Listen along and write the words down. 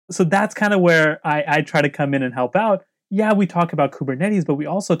So that's kind of where I try to come in and help out. Yeah, we talk about Kubernetes, but we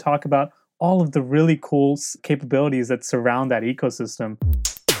also talk about all of the really cool capabilities that surround that ecosystem.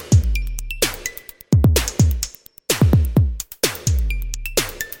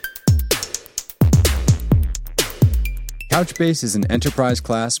 Couchbase is an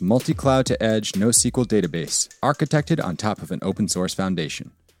enterprise-class, multi-cloud to edge, NoSQL database, architected on top of an open-source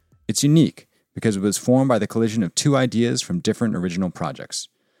foundation. It's unique because it was formed by the collision of two ideas from different original projects.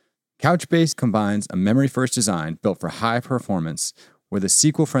 Couchbase combines a memory-first design built for high performance with a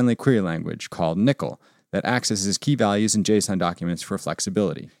SQL-friendly query language called NCL that accesses key values in JSON documents for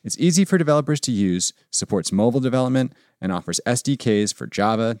flexibility. It's easy for developers to use, supports mobile development, and offers SDKs for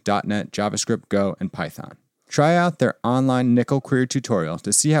Java, .NET, JavaScript, Go, and Python. Try out their online NCL query tutorial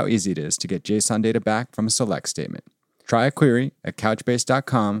to see how easy it is to get JSON data back from a select statement. Try a query at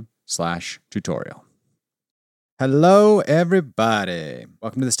couchbase.com/tutorial. Hello, everybody.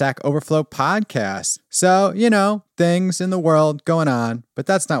 Welcome to the Stack Overflow podcast. So, things in the world going on, but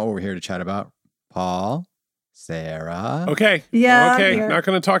that's not what we're here to chat about. Paul, Sarah. Okay. Yeah. Okay. Not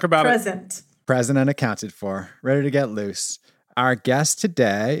going to talk about it. Present and accounted for. Ready to get loose. Our guest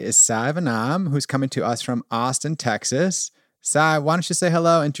today is Sai Vennam, who's coming to us from Austin, Texas. Sai, why don't you say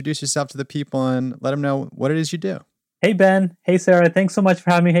hello, introduce yourself to the people, and let them know what it is you do. Hey, Ben. Hey, Sarah. Thanks so much for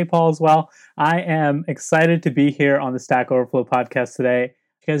having me. Hey, Paul, as well. I am excited to be here on the Stack Overflow podcast today.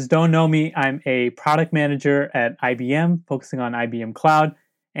 If you guys don't know me, I'm a product manager at IBM, focusing on IBM Cloud.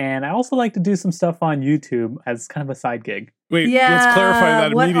 And I also like to do some stuff on YouTube as kind of a side gig. Wait, let's clarify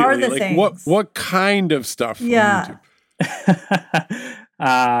that what immediately. Are the things? What kind of stuff on YouTube?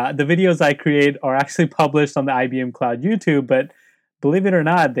 The videos I create are actually published on the IBM Cloud YouTube, but believe it or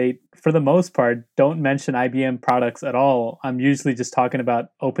not, they, for the most part, don't mention IBM products at all. I'm usually just talking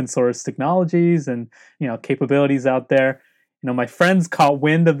about open source technologies and, capabilities out there. My friends caught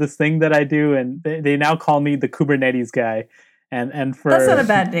wind of this thing that I do, and they now call me the Kubernetes guy. And for that's not a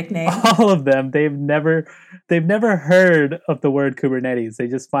bad nickname. All of them, they've never heard of the word Kubernetes. They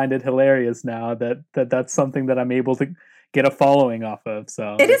just find it hilarious now that's something that I'm able to get a following off of.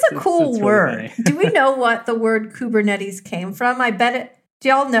 So it is a cool word. Really Do we know what the word Kubernetes came from? I bet it. Do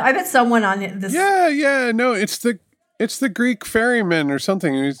y'all know? I bet someone on this. Yeah. No, it's the Greek ferryman or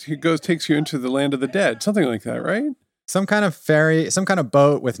something. He takes you into the land of the dead, something like that, right? Some kind of ferry, some kind of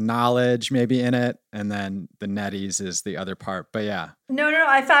boat with knowledge maybe in it, and then the netties is the other part. But yeah. No,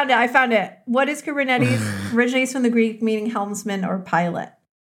 I found it. What is Kubernetes? Originates from the Greek meaning helmsman or pilot.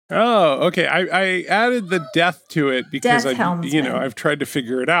 Oh, okay. I added the death to it because I've tried to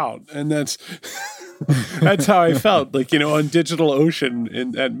figure it out, and that's how I felt. On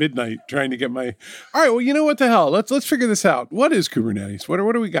DigitalOcean at midnight, trying to get my. All right. Well, what the hell? Let's figure this out. What is Kubernetes? What do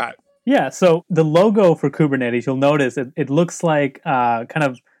we got? Yeah, so the logo for Kubernetes, you'll notice it looks like kind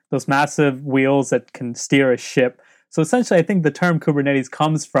of those massive wheels that can steer a ship. So essentially, I think the term Kubernetes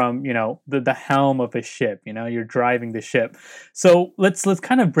comes from, the helm of a ship. You're driving the ship. So let's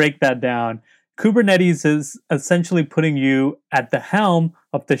kind of break that down. Kubernetes is essentially putting you at the helm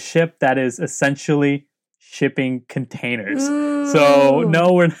of the ship that is essentially shipping containers. Ooh. So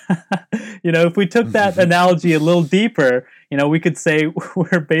no, we're not, if we took that analogy a little deeper, we could say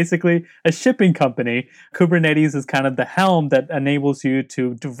we're basically a shipping company. Kubernetes is kind of the helm that enables you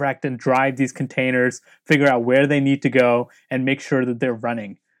to direct and drive these containers, figure out where they need to go, and make sure that they're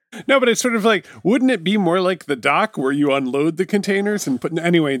running. No, but it's sort of like, wouldn't it be more like the dock where you unload the containers and put?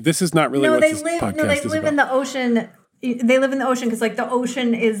 Anyway, this is not really what this podcast is about. They live in the ocean. They live in the ocean because, the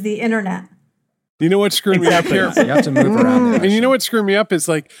ocean is the internet. You know what's screwing me up here? You have to move around. And you know what's screwing me up is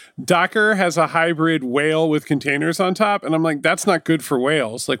Docker has a hybrid whale with containers on top. And I'm like, that's not good for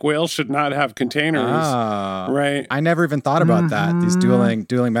whales. Whales should not have containers. Right? I never even thought about that. These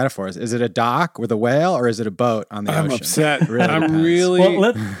dueling metaphors. Is it a dock with a whale or is it a boat on the ocean? I'm upset. Really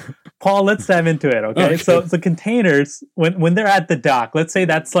Well, Paul, let's dive into it, okay? So the containers, when they're at the dock, let's say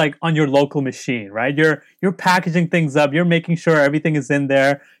that's on your local machine, right? You're packaging things up. You're making sure everything is in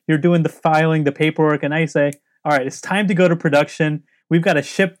there. You're doing the filing, the paperwork, and now you say, all right, it's time to go to production. We've got to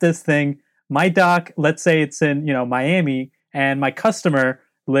ship this thing. My dock, let's say it's in, Miami, and my customer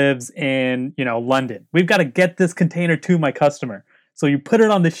lives in, London. We've got to get this container to my customer. So you put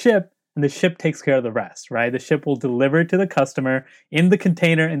it on the ship, and the ship takes care of the rest, right? The ship will deliver it to the customer in the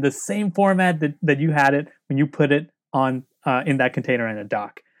container in the same format that you had it when you put it on in that container in a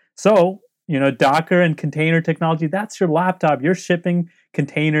dock. So, Docker and container technology, that's your laptop. You're shipping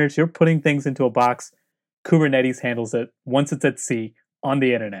containers. You're putting things into a box. Kubernetes handles it once it's at sea on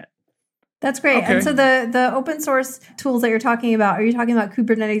the internet. That's great. Okay. And so the open source tools that you're talking about, are you talking about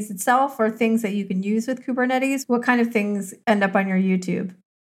Kubernetes itself or things that you can use with Kubernetes? What kind of things end up on your YouTube?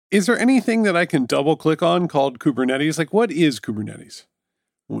 Is there anything that I can double click on called Kubernetes? Like, what is Kubernetes?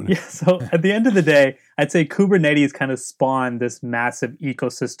 Yeah, so at the end of the day, I'd say Kubernetes kind of spawned this massive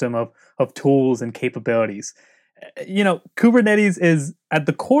ecosystem of tools and capabilities. Kubernetes is at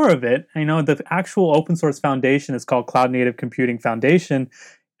the core of it. The actual open source foundation is called Cloud Native Computing Foundation,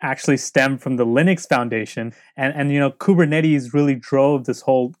 actually stemmed from the Linux Foundation. And Kubernetes really drove this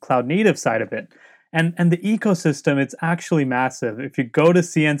whole cloud native side of it. And the ecosystem, it's actually massive. If you go to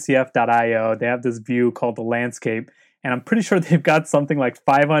cncf.io, they have this view called the landscape. And I'm pretty sure they've got something like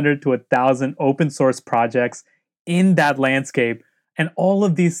 500 to 1,000 open source projects in that landscape. And all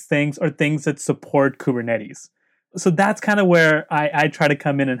of these things are things that support Kubernetes. So that's kind of where I try to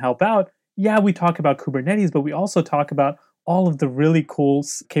come in and help out. Yeah, we talk about Kubernetes, but we also talk about all of the really cool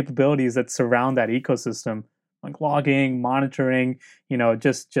capabilities that surround that ecosystem, like logging, monitoring,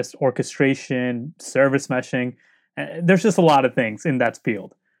 just orchestration, service meshing. There's just a lot of things in that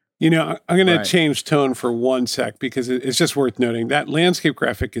field. I'm going to change tone for 1 sec because it's just worth noting that landscape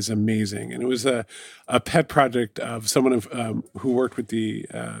graphic is amazing. And it was a pet project of someone who worked with the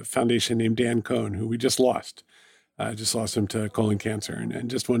foundation named Dan Cohn, who we just lost. Just lost him to colon cancer, and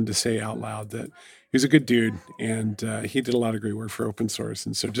just wanted to say out loud that he was a good dude, and he did a lot of great work for open source.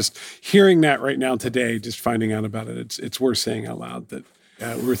 And so just hearing that right now today, just finding out about it, it's worth saying out loud that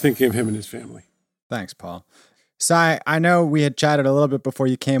we're thinking of him and his family. Thanks, Paul. Sai, I know we had chatted a little bit before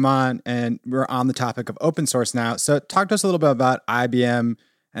you came on, and we're on the topic of open source now. So talk to us a little bit about IBM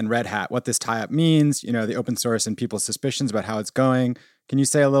and Red Hat, what this tie-up means, the open source and people's suspicions about how it's going. Can you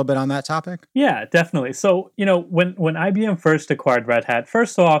say a little bit on that topic? Yeah, definitely. So, when IBM first acquired Red Hat,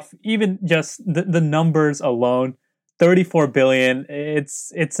 first off, even just the numbers alone, 34 billion,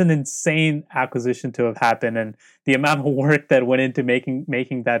 it's an insane acquisition to have happened, and the amount of work that went into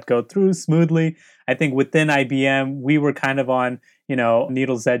making that go through smoothly. I think within IBM, we were kind of on,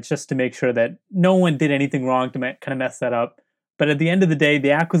 needle's edge just to make sure that no one did anything wrong to kind of mess that up. But at the end of the day,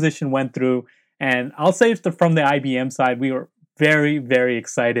 the acquisition went through, and I'll say from the IBM side, we were very, very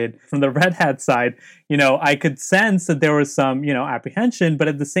excited. From the Red Hat side, I could sense that there was some, apprehension, but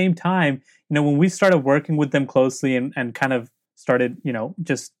at the same time, when we started working with them closely and kind of started,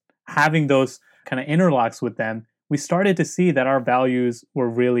 just having those kind of interlocks with them, we started to see that our values were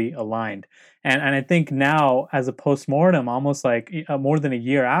really aligned. And I think now, as a postmortem, almost like more than a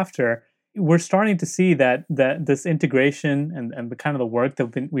year after, we're starting to see that this integration and the kind of the work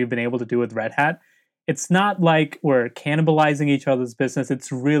that we've been able to do with Red Hat, it's not like we're cannibalizing each other's business.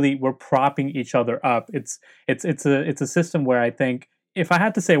 It's really we're propping each other up. It's a system where I think if I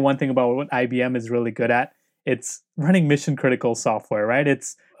had to say one thing about what IBM is really good at, it's running mission critical software, right?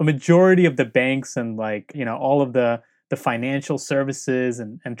 It's a majority of the banks and all of the financial services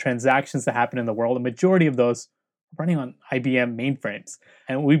and transactions that happen in the world. A majority of those are running on IBM mainframes.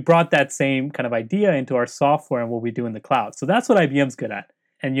 And we brought that same kind of idea into our software and what we do in the cloud. So that's what IBM's good at.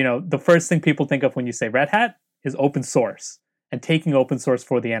 And, the first thing people think of when you say Red Hat is open source and taking open source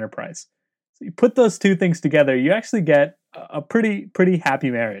for the enterprise. So you put those two things together, you actually get a pretty happy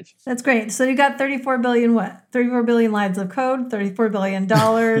marriage. That's great. So you got 34 billion what? 34 billion lines of code, $34 billion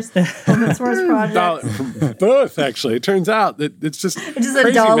open source project. Both, actually. It turns out that it's just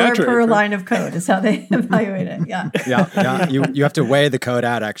 $1 metric, per line of code is how they evaluate it. Yeah. Yeah. You have to weigh the code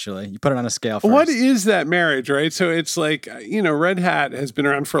out, actually. You put it on a scale first. What is that marriage, right? So it's like, Red Hat has been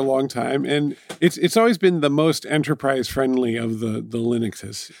around for a long time, and it's always been the most enterprise friendly of the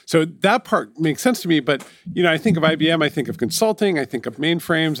Linuxes. So that part makes sense to me, but, I think of IBM, I think of consulting, I think of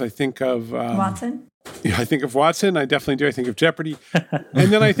mainframes, I think of Watson. Yeah, I think of Watson. I definitely do. I think of Jeopardy,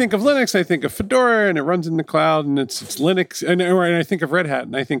 and then I think of Linux. I think of Fedora, and it runs in the cloud, and it's Linux. And I think of Red Hat,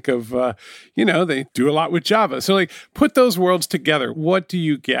 and I think of they do a lot with Java. So put those worlds together. What do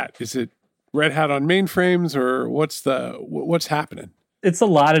you get? Is it Red Hat on mainframes, or what's happening? It's a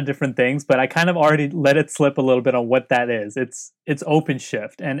lot of different things, but I kind of already let it slip a little bit on what that is. It's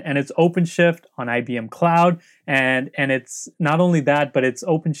OpenShift, and it's OpenShift on IBM Cloud, and it's not only that, but it's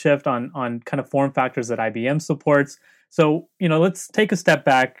OpenShift on kind of form factors that IBM supports. So let's take a step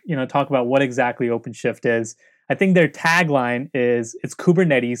back. Talk about what exactly OpenShift is. I think their tagline is it's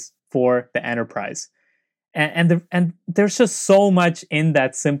Kubernetes for the enterprise, and there's just so much in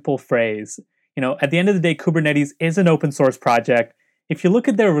that simple phrase. At the end of the day, Kubernetes is an open source project. If you look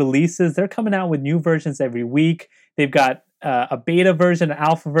at their releases, they're coming out with new versions every week. They've got a beta version, an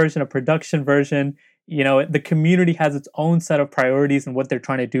alpha version, a production version. The community has its own set of priorities and what they're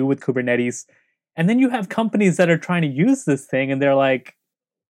trying to do with Kubernetes. And then you have companies that are trying to use this thing and they're like,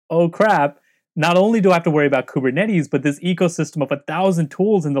 oh crap, not only do I have to worry about Kubernetes, but this ecosystem of 1,000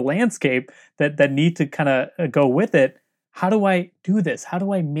 tools in the landscape that need to kind of go with it. how do I do this? How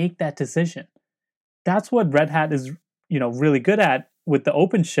do I make that decision? That's what Red Hat is, really good at with the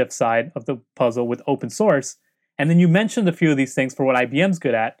OpenShift side of the puzzle with open source. And then you mentioned a few of these things for what IBM's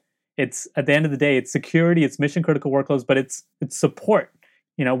good at. It's at the end of the day, it's security, it's mission critical workloads, but it's support.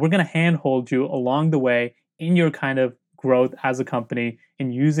 We're going to handhold you along the way in your kind of growth as a company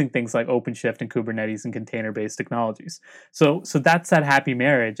in using things like OpenShift and Kubernetes and container-based technologies. So that's that happy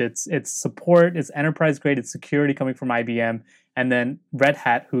marriage. It's support, it's enterprise grade, it's security coming from IBM, and then Red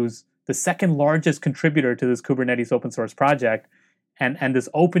Hat, who's the second largest contributor to this Kubernetes open source project, and this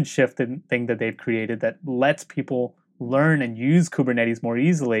OpenShift thing that they've created that lets people learn and use Kubernetes more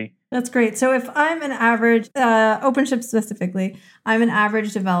easily. That's great. So if I'm an average, OpenShift specifically, I'm an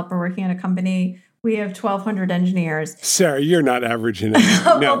average developer working at a company. We have 1,200 engineers. Sarah, you're not average in it.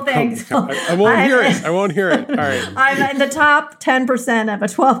 No, thanks. I won't hear it. I won't hear it. All right. I'm in the top 10% of a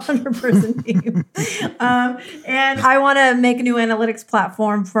 1,200 person team. And I want to make a new analytics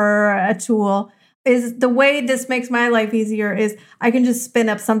platform for a tool. Is the way this makes my life easier is I can just spin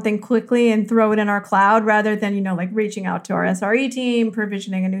up something quickly and throw it in our cloud rather than, like reaching out to our SRE team,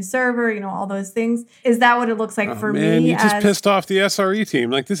 provisioning a new server, all those things. Is that what it looks like for me? You just pissed off the SRE team.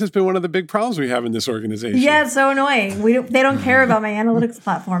 Like, this has been one of the big problems we have in this organization. Yeah, it's so annoying. They don't care about my analytics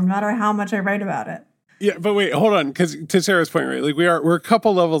platform, no matter how much I write about it. Yeah, but wait, hold on, because to Sarah's point, right? Like we're a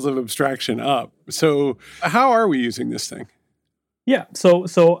couple levels of abstraction up. So how are we using this thing? Yeah, so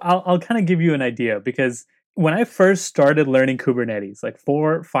I'll kind of give you an idea, because when I first started learning Kubernetes, like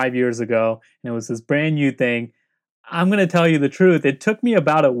 4 or 5 years ago, and it was this brand new thing, I'm going to tell you the truth. It took me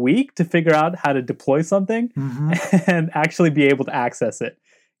about a week to figure out how to deploy something and actually be able to access it.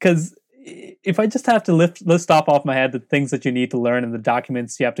 Because if I just have to list off my head the things that you need to learn and the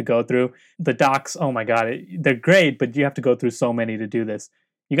documents you have to go through, the docs, oh my God, they're great, but you have to go through so many to do this.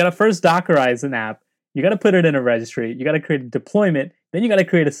 You got to first Dockerize an app. You got to put it in a registry. You got to create a deployment. Then you got to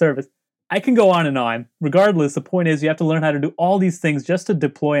create a service. I can go on and on. Regardless, the point is you have to learn how to do all these things just to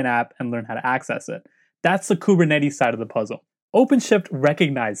deploy an app and learn how to access it. That's the Kubernetes side of the puzzle. OpenShift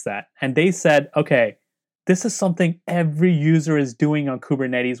recognized that, and they said, okay, this is something every user is doing on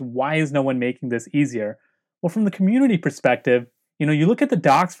Kubernetes. Why is no one making this easier? Well, from the community perspective, you look at the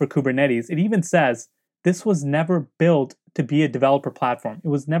docs for Kubernetes, it even says this was never built to be a developer platform. It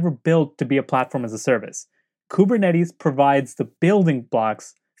was never built to be a platform as a service. Kubernetes provides the building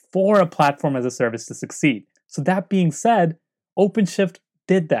blocks for a platform as a service to succeed. So that being said, OpenShift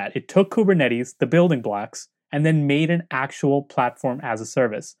did that. It took Kubernetes, the building blocks, and then made an actual platform as a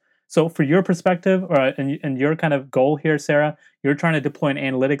service. So for your perspective, and your kind of goal here, Sarah, you're trying to deploy an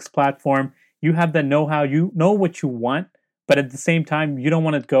analytics platform. You have the know-how. You know what you want. But at the same time, you don't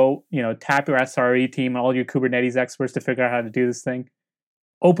want to go, tap your SRE team and all your Kubernetes experts to figure out how to do this thing.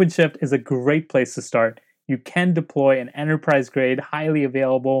 OpenShift is a great place to start. You can deploy an enterprise-grade, highly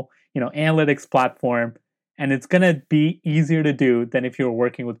available, analytics platform, and it's going to be easier to do than if you were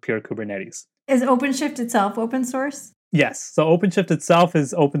working with pure Kubernetes. Is OpenShift itself open source? Yes. So OpenShift itself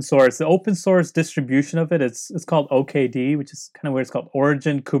is open source. The open source distribution of it, it's called OKD, which is kind of where it's called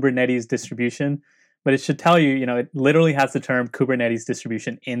Origin Kubernetes Distribution. But it should tell you, it literally has the term Kubernetes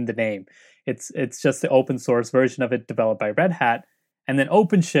distribution in the name. It's just the open source version of it developed by Red Hat. And then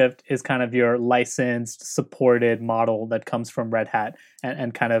OpenShift is kind of your licensed, supported model that comes from Red Hat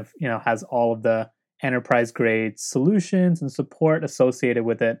and kind of, has all of the enterprise grade solutions and support associated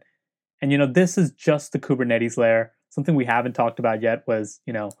with it. And, this is just the Kubernetes layer. Something we haven't talked about yet was,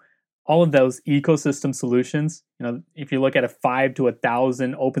 all of those ecosystem solutions. If you look at 5 to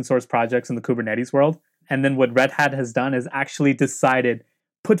 1,000 open source projects in the Kubernetes world, and then what Red Hat has done is actually decided,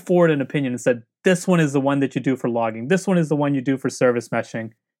 put forward an opinion and said, this one is the one that you do for logging. This one is the one you do for service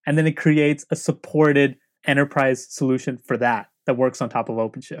meshing. And then it creates a supported enterprise solution for that works on top of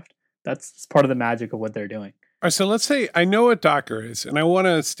OpenShift. That's part of the magic of what they're doing. All right, so let's say I know what Docker is, and I want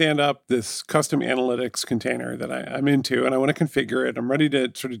to stand up this custom analytics container that I'm into, and I want to configure it. I'm ready to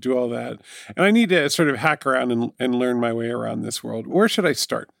sort of do all that. And I need to sort of hack around and learn my way around this world. Where should I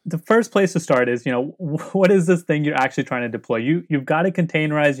start? The first place to start is, what is this thing you're actually trying to deploy? You've got it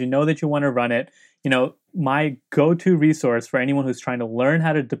containerized. You know that you want to run it. My go-to resource for anyone who's trying to learn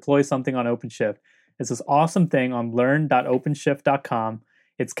how to deploy something on OpenShift is this awesome thing on learn.openshift.com.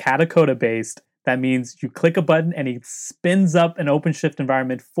 It's Katacoda based. That means you click a button and it spins up an OpenShift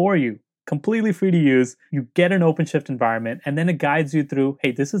environment for you, completely free to use. You get an OpenShift environment, and then it guides you through,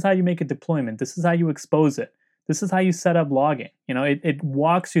 hey, this is how you make a deployment. This is how you expose it. This is how you set up logging. It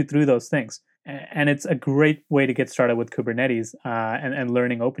walks you through those things. And it's a great way to get started with Kubernetes and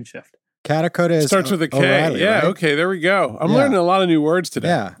learning OpenShift. Katacoda starts with a K. O'Reilly, yeah, right? okay, there we go. I'm learning a lot of new words today.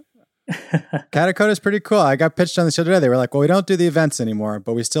 Yeah. Catacoda is pretty cool. I got pitched on this the other day. They were like, well, we don't do the events anymore,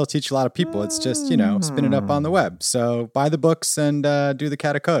 but we still teach a lot of people. It's just, spin it up on the web. So buy the books and do the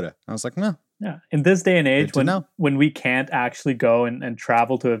Catacoda. I was like, no. Yeah. In this day and age, when we can't actually go and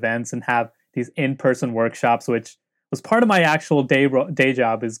travel to events and have these in-person workshops, which was part of my actual day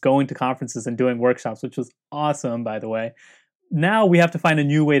job, is going to conferences and doing workshops, which was awesome, by the way. Now we have to find a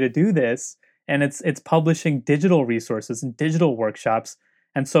new way to do this. And it's publishing digital resources and digital workshops.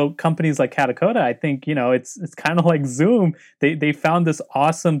 And so companies like Catacoda, I think, it's kind of like Zoom. They found this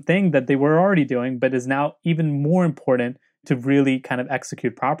awesome thing that they were already doing, but is now even more important to really kind of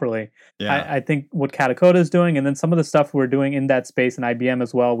execute properly. Yeah. I think what Catacoda is doing, and then some of the stuff we're doing in that space in IBM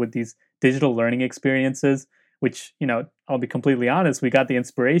as well with these digital learning experiences, which, I'll be completely honest, we got the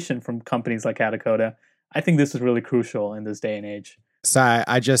inspiration from companies like Catacoda. I think this is really crucial in this day and age. Sai,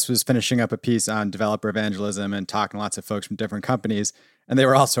 I just was finishing up a piece on developer evangelism and talking to lots of folks from different companies. And they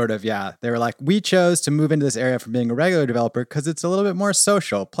were all sort of, they were like, we chose to move into this area from being a regular developer because it's a little bit more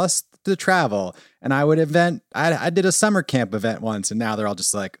social, plus the travel. And I did a summer camp event once, and now they're all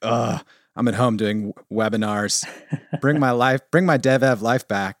just like, ugh, I'm at home doing webinars. Bring my DevEv life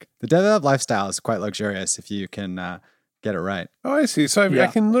back. The DevEv lifestyle is quite luxurious if you can get it right. Oh, I see. So I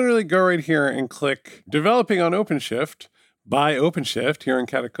can literally go right here and click developing on OpenShift. By OpenShift here in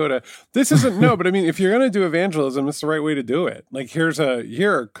Catacoda. This isn't, but I mean, if you're going to do evangelism, it's the right way to do it. Like,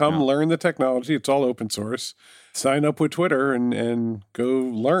 come learn the technology. It's all open source. Sign up with Twitter and go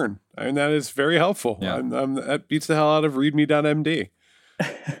learn. I mean, that is very helpful. Yeah. That beats the hell out of readme.md.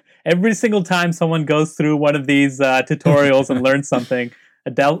 Every single time someone goes through one of these tutorials and learns something, a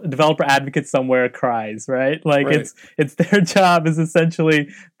developer advocate somewhere cries, right? Like right. It's their job is essentially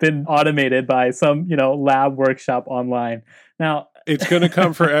been automated by some, lab workshop online. Now it's going to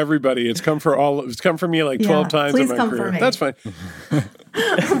come for everybody. It's come for me like 12 times in my career. That's fine.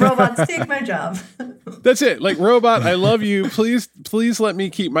 Robots take my job. That's it. Like, robot, I love you. Please let me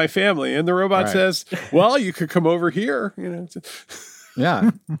keep my family. And the robot says, well, you could come over here,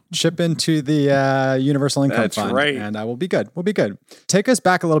 Yeah, chip into the universal income fund, and we'll be good. We'll be good. Take us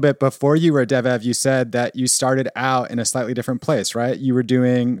back a little bit. Before you were a DevEv, you said that you started out in a slightly different place, right? You were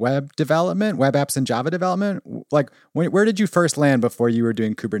doing web development, web apps and Java development. Like, where did you first land before you were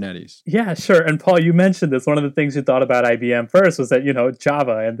doing Kubernetes? Yeah, sure. And Paul, you mentioned this. One of the things you thought about IBM first was that,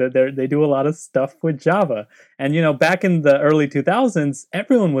 Java, and they do a lot of stuff with Java. And, back in the early 2000s,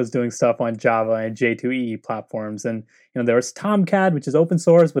 everyone was doing stuff on Java and J2EE platforms. And, there was Tomcat, which is open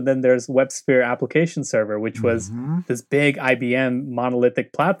source, but then there's WebSphere Application Server, which was this big IBM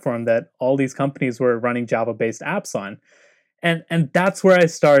monolithic platform that all these companies were running Java-based apps on. And that's where I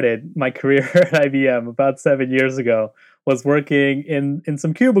started my career at IBM about 7 years ago, was working in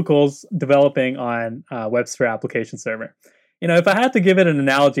some cubicles developing on WebSphere Application Server. If I had to give it an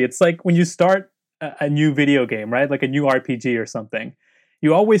analogy, it's like when you start a new video game, right? Like a new RPG or something.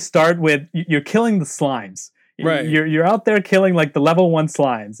 You always start with, you're killing the slimes. Right. You're out there killing like the level 1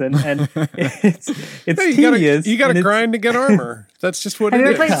 slimes, and it's tedious. You gotta grind to get armor. That's just what it is.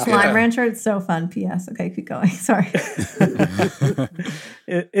 Have you ever played Slime Rancher? It's so fun. P.S. Okay, keep going. Sorry.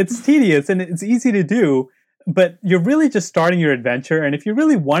 It's tedious and it's easy to do, but you're really just starting your adventure. And if you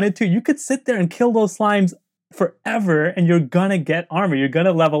really wanted to, you could sit there and kill those slimes forever, and you're gonna get armor. You're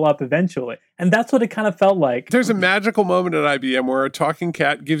gonna level up eventually, and that's what it kind of felt like. There's a magical moment at IBM where a talking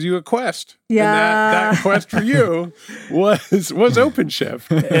cat gives you a quest. Yeah, and that quest for you was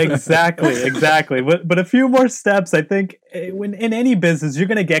OpenShift. Exactly. But a few more steps. I think when in any business you're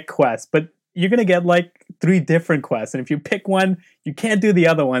gonna get quests, but you're gonna get like 3 different quests, and if you pick one, you can't do the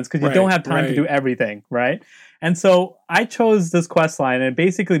other ones because you don't have time to do everything, right? And so I chose this quest line, and it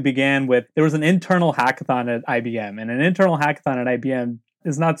basically began with, there was an internal hackathon at IBM, and an internal hackathon at IBM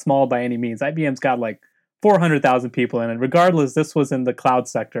is not small by any means. IBM's got like 400,000 people in it. Regardless, this was in the cloud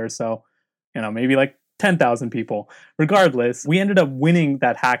sector, so maybe like 10,000 people. Regardless, we ended up winning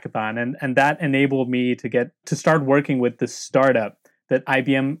that hackathon, and that enabled me to start working with this startup that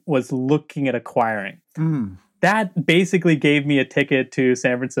IBM was looking at acquiring. That basically gave me a ticket to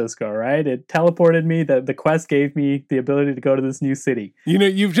San Francisco, right? It teleported me. The quest gave me the ability to go to this new city.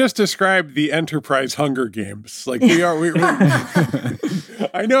 You've just described the enterprise Hunger Games. Like we're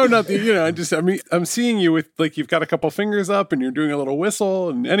I know nothing, I'm seeing you with, like, you've got a couple fingers up and you're doing a little whistle.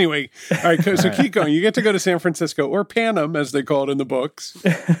 And anyway, all right, so keep going. You get to go to San Francisco, or Panem, as they call it in the books.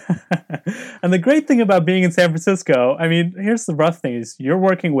 And the great thing about being in San Francisco, here's the rough thing, is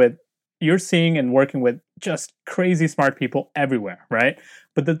you're seeing and working with just crazy smart people everywhere, right?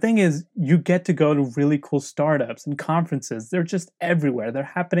 But the thing is, you get to go to really cool startups and conferences. They're just everywhere. They're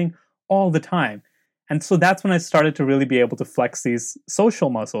happening all the time. And so that's when I started to really be able to flex these social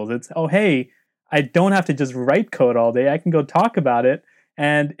muscles. It's, oh, hey, I don't have to just write code all day. I can go talk about it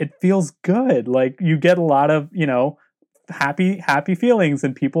and it feels good. Like you get a lot of, happy feelings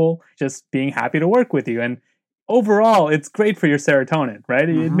and people just being happy to work with you. And overall, it's great for your serotonin, right?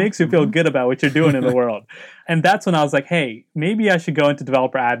 It makes you feel good about what you're doing in the world. And that's when I was like, hey, maybe I should go into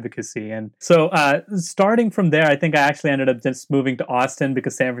developer advocacy. And so starting from there, I think I actually ended up just moving to Austin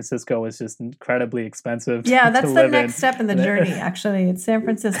because San Francisco was just incredibly expensive. Yeah, that's the next step in the journey, actually. It's San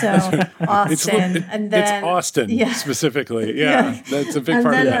Francisco, Austin, and then... It's Austin, specifically. Yeah, that's a big part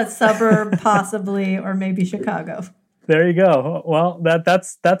of it. And then a suburb, possibly, or maybe Chicago. There you go. Well,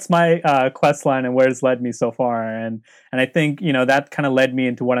 that's my quest line and where it's led me so far, and I think that kind of led me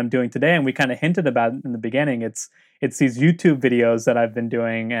into what I'm doing today. And we kind of hinted about it in the beginning. It's these YouTube videos that I've been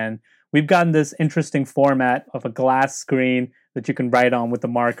doing, and we've gotten this interesting format of a glass screen that you can write on with a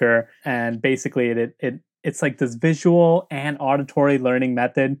marker, and basically it's like this visual and auditory learning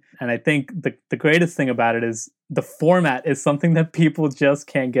method. And I think the greatest thing about it is the format is something that people just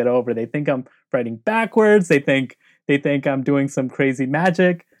can't get over. They think I'm writing backwards. They think I'm doing some crazy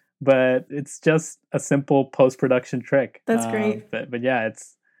magic, but it's just a simple post-production trick. That's great. But yeah,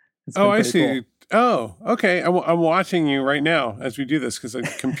 it's oh, I see. Cool. Oh, okay. I'm watching you right now as we do this because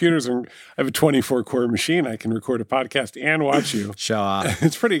computers are. I have a 24-core machine. I can record a podcast and watch you. Show off.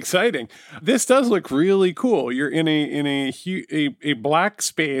 It's pretty exciting. This does look really cool. You're in a black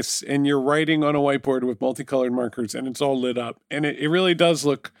space and you're writing on a whiteboard with multicolored markers, and it's all lit up, and it really does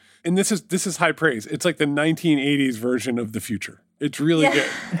look. And this is high praise. It's like the 1980s version of the future. It's really good.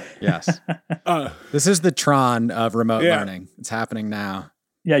 Yes. This is the Tron of remote learning. It's happening now.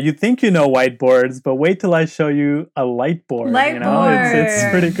 Yeah, you think you know whiteboards, but wait till I show you a light board. It's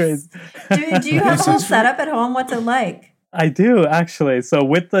pretty crazy. Do you have a whole setup at home? What's it like? I do, actually. So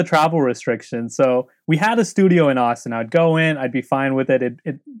with the travel restrictions, so we had a studio in Austin. I'd go in, I'd be fine with it.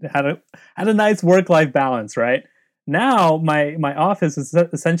 It had a nice work-life balance, right? Now my office has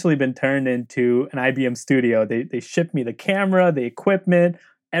essentially been turned into an IBM studio. They shipped me the camera, the equipment,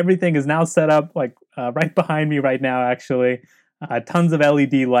 everything is now set up like right behind me right now, actually. Tons of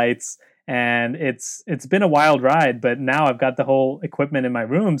LED lights, and it's been a wild ride, but now I've got the whole equipment in my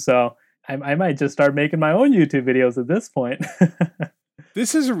room, so I might just start making my own YouTube videos at this point.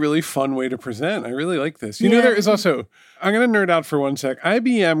 This is a really fun way to present. I really like this. There is also, I'm going to nerd out for one sec.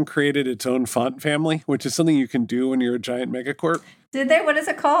 IBM created its own font family, which is something you can do when you're a giant megacorp. Did they? What is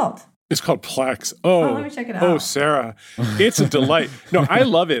it called? It's called Plex. Oh, let me check it out. Oh, Sarah. It's a delight. No, I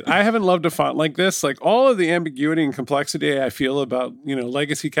love it. I haven't loved a font like this. Like all of the ambiguity and complexity I feel about,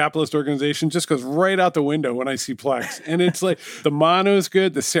 legacy capitalist organizations just goes right out the window when I see Plex. And it's like the mono is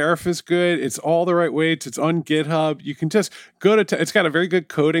good. The serif is good. It's all the right weights. It's on GitHub. You can just go to, it's got a very good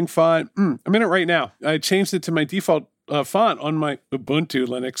coding font. I'm in it right now. I changed it to my default font on my Ubuntu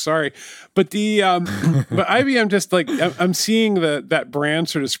Linux, sorry. But the but IBM just like I'm seeing that brand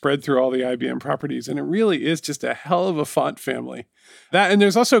sort of spread through all the IBM properties, and it really is just a hell of a font family. That, and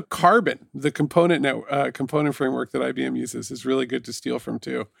there's also Carbon, the component framework that IBM uses, is really good to steal from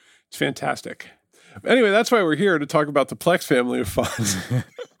too. It's fantastic. Anyway, that's why we're here to talk about the Plex family of fonts.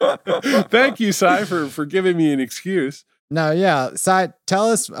 Thank you, Sai, for giving me an excuse. No, yeah. Sai, tell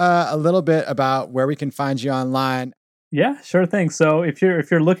us a little bit about where we can find you online. Yeah, sure thing. So if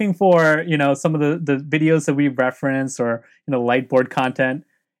you're looking for, some of the videos that we reference or, Lightboard content,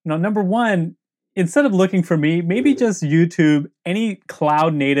 number one, instead of looking for me, maybe just YouTube any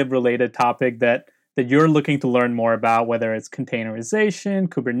cloud native related topic that you're looking to learn more about, whether it's containerization,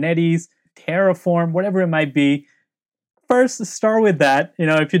 Kubernetes, Terraform, whatever it might be. First, start with that.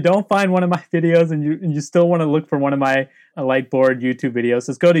 If you don't find one of my videos and you still want to look for one of my Lightboard YouTube videos,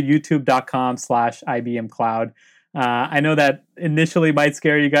 just go to youtube.com/IBM Cloud. I know that initially might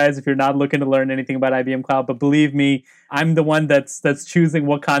scare you guys if you're not looking to learn anything about IBM Cloud, but believe me, I'm the one that's choosing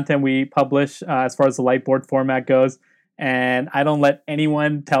what content we publish as far as the Lightboard format goes, and I don't let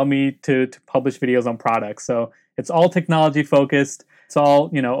anyone tell me to publish videos on products. So it's all technology focused. It's all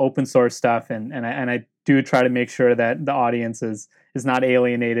open source stuff, and I do try to make sure that the audience is not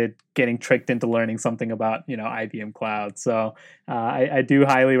alienated, getting tricked into learning something about IBM Cloud. So I do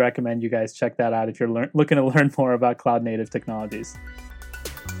highly recommend you guys check that out if you're looking to learn more about cloud native technologies.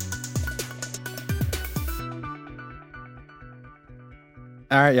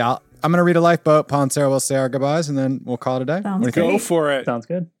 All right, y'all. I'm gonna read a lifeboat. Paul and Sarah will say our goodbyes, and then we'll call it a day. Go for it. Sounds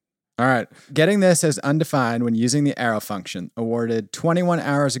good. All right. Getting this as undefined when using the arrow function, awarded 21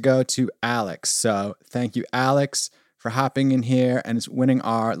 hours ago to Alex. So thank you, Alex, for hopping in here and winning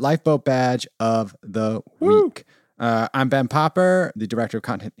our lifeboat badge of the week. I'm Ben Popper, the director of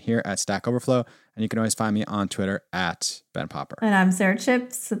content here at Stack Overflow, and you can always find me on Twitter at Ben Popper. And I'm Sarah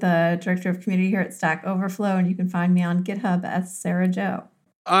Chips, the director of community here at Stack Overflow, and you can find me on GitHub as Sarah Jo.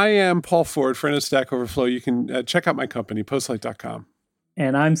 I am Paul Ford, friend of Stack Overflow. You can check out my company, postlight.com.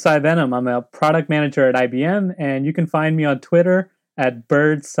 And I'm Sai Vennam. I'm a product manager at IBM, and you can find me on Twitter at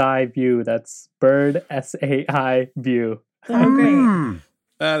BirdSaiView. That's Bird, S-A-I, View. Oh, great.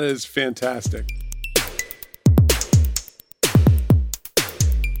 That is fantastic.